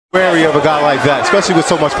Wary of a guy like that, especially with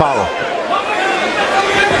so much power.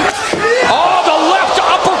 Oh, the left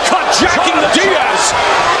uppercut jacking Diaz.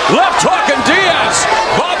 Left hook and Diaz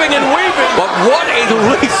bobbing and weaving. But what a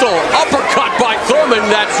lethal uppercut by Thurman.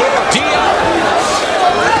 That's Diaz.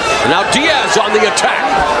 Now Diaz on the attack.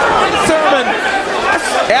 Thurman,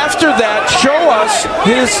 after that, show us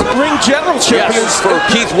his ring general champion. Yes, for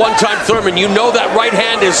Keith, one-time Thurman, you know that right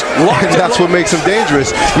hand is locked. And that's what makes him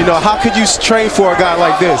dangerous. You know, how could you train for a guy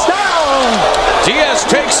like this? Diaz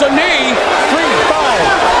takes a knee. 3,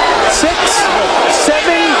 5, 6, 7,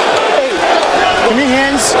 8. Give me your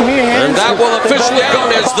hands. Give me your hands. And that will officially go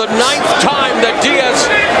as the 9th time that Diaz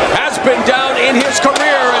has been down in his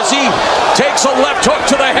career as he takes a left hook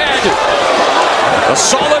to the head. A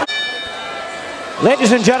solid.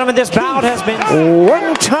 Ladies and gentlemen, this bout has been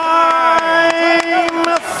one-time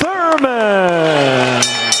Thurman.